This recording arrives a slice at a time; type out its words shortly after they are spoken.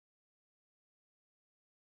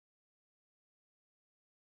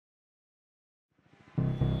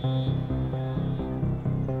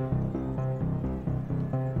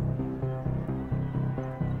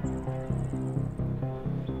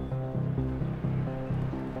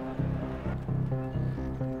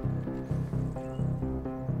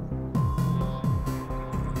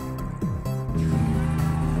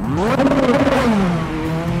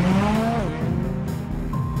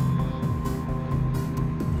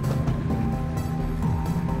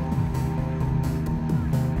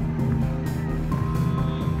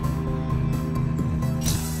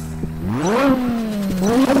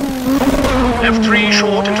Left 3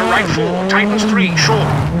 short into right 4, tightens 3 short.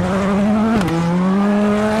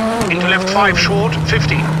 Into left 5 short,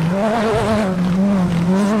 50.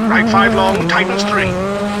 Right 5 long, tightens 3.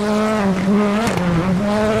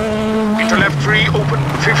 Into left 3 open,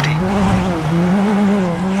 50.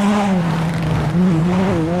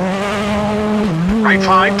 Right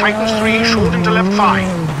 5 tightens 3 short into left 5.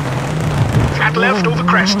 Flat left over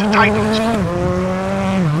crest, tightens.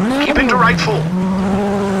 Keep into right 4.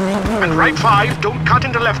 And right 5, don't cut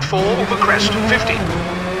into left 4 over crest, 50.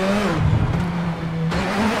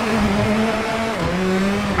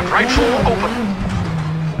 And right 4, open.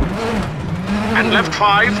 And left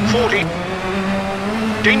 5, 40.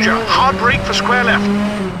 Danger, hard brake for square left.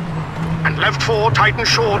 And left 4, tighten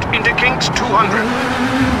short, into kinks,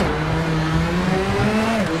 200.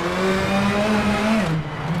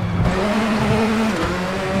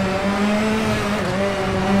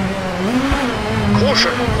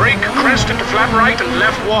 Caution, brake, crest into flat right and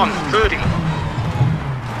left 1, 30.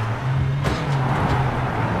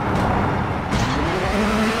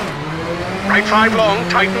 Right 5 long,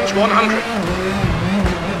 tightens 100.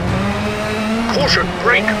 Caution,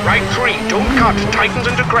 brake, right 3, don't cut, tightens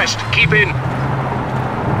into crest, keep in.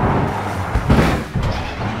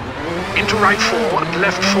 Into right 4 and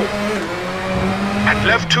left 4. And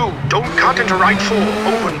left 2, don't cut into right 4,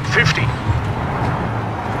 open, 50.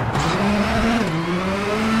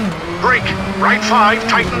 Brake, right 5,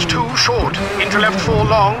 tightens 2, short. Into left 4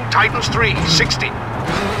 long, tightens 3, 60.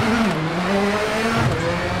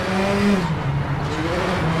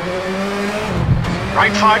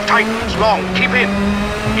 Right 5 tightens, long, keep in.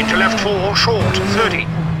 Into left 4, short, 30.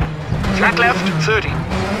 Flat left, 30.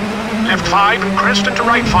 Left 5 and crest into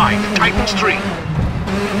right 5, tightens 3.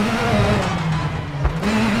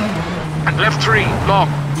 And left 3, long.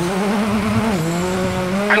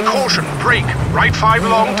 And caution, brake, right 5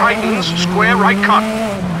 long, tightens, square right cut.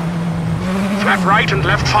 Flat right and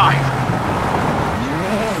left 5.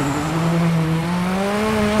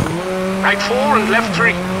 Right 4 and left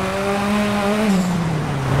 3.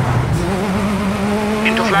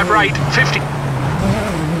 Into flat right, 50.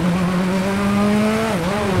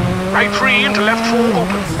 Right 3 into left 4,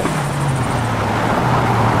 open.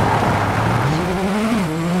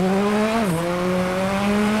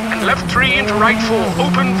 Left 3 into right 4,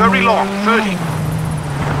 open, very long, 30.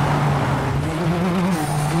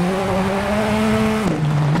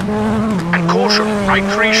 And caution, right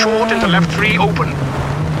 3 short into left 3, open.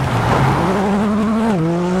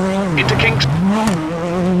 Into kinks.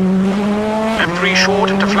 Left 3 short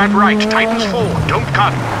into flat right, tightens 4, don't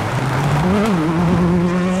cut.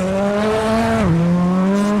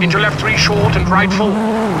 Into left 3 short and right 4.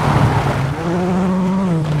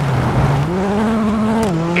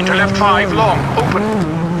 Into left 5 long, open.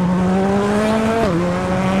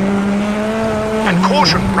 And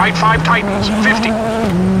caution, right 5 tightens, 50.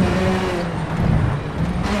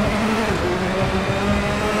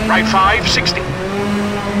 Right 5, 60.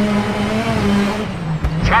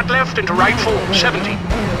 Flat left into right 4, 70.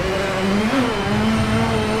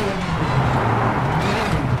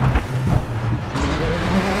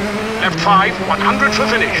 Left 5, 100 for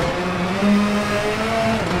finish.